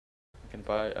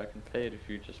I can pay it if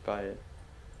you just buy it.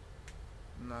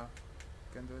 No,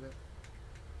 can't do that.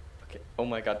 Okay. Oh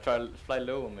my god, try fly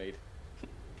lower, mate.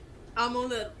 I'm on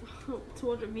that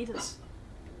 200 meters.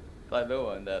 Fly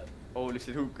lower on that. Holy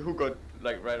shit, who got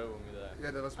like right over me there?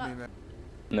 Yeah, that was me, man.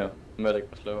 No, medic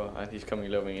was lower and he's coming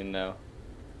loading in now.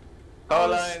 Power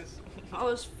lines! I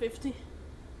was 50.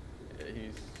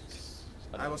 Yeah,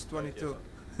 I was 22.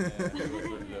 Yeah, he was really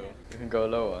low. You can go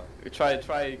lower. You try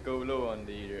go lower on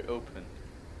the open.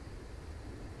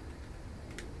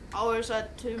 I was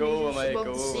at 2 Go meters over my above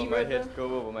the sea right head. now.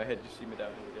 Go over my head. You see me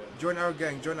down here. Join our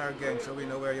gang, so we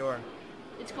know where you are.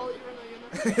 It's called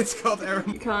Irina. It's called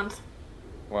Aaron. You can't.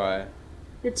 Why?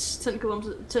 It's 10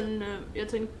 kilometers,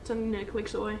 10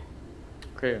 clicks away.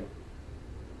 Okay.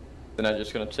 Then I'm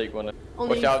just gonna take one.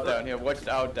 Only Watch out down here. Watch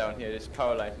out down here. There's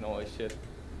power lines and all this shit.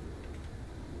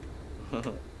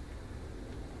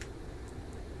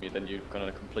 Then you're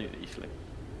gonna complete it easily.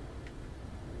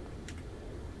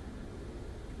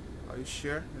 Are you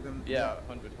sure? Yeah,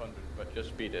 100, but just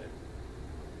speed it.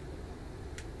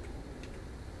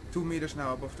 2 meters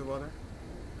now above the water.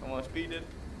 Come on, speed it.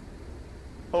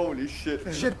 Holy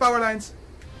shit. Shit, power lines!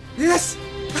 Yes!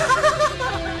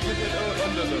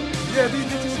 Under them. Yeah,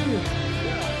 did you see it?